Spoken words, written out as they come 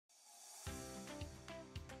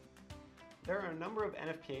There are a number of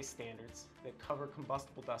NFPA standards that cover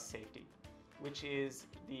combustible dust safety, which is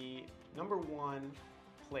the #1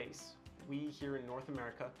 place we here in North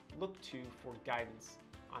America look to for guidance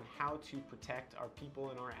on how to protect our people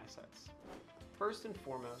and our assets. First and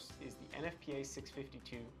foremost is the NFPA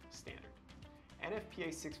 652 standard.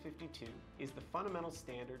 NFPA 652 is the fundamental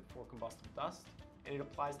standard for combustible dust, and it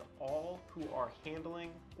applies to all who are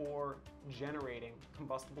handling or generating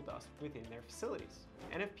combustible dust within their facilities.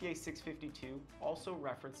 NFPA 652 also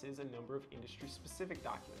references a number of industry-specific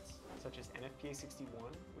documents, such as NFPA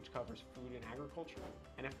 61, which covers food and agriculture,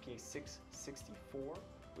 NFPA 664,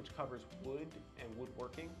 which covers wood and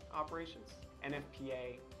woodworking operations,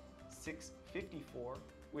 NFPA 654,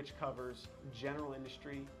 which covers general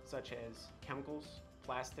industry such as chemicals,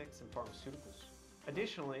 plastics, and pharmaceuticals.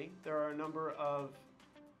 Additionally, there are a number of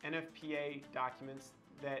NFPA documents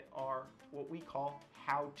that are what we call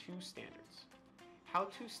how-to standards.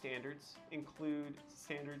 How-to standards include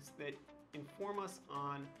standards that inform us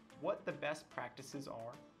on what the best practices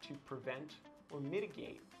are to prevent or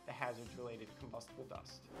mitigate the hazards related to combustible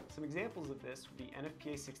dust. Some examples of this would be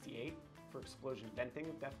NFPA 68 for explosion venting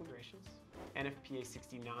of deflagrations, NFPA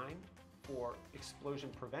 69 for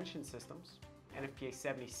explosion prevention systems, NFPA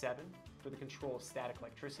 77 for the control of static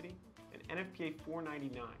electricity, and NFPA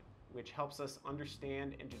 499, which helps us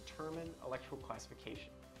understand and determine electrical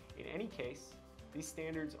classification. In any case, these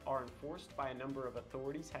standards are enforced by a number of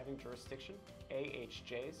authorities having jurisdiction,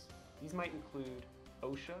 AHJs. These might include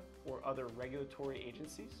OSHA or other regulatory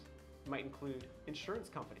agencies. It might include insurance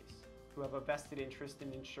companies who have a vested interest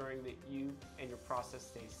in ensuring that you and your process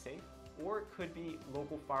stays safe, or it could be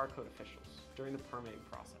local fire code officials during the permitting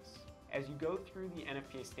process. As you go through the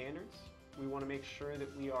NFPA standards, we want to make sure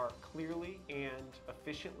that we are clearly and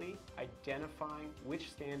efficiently identifying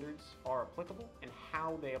which standards are applicable and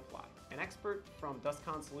how they apply. An expert from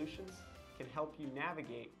DustCon Solutions can help you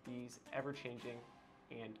navigate these ever-changing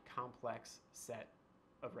and complex set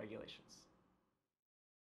of regulations.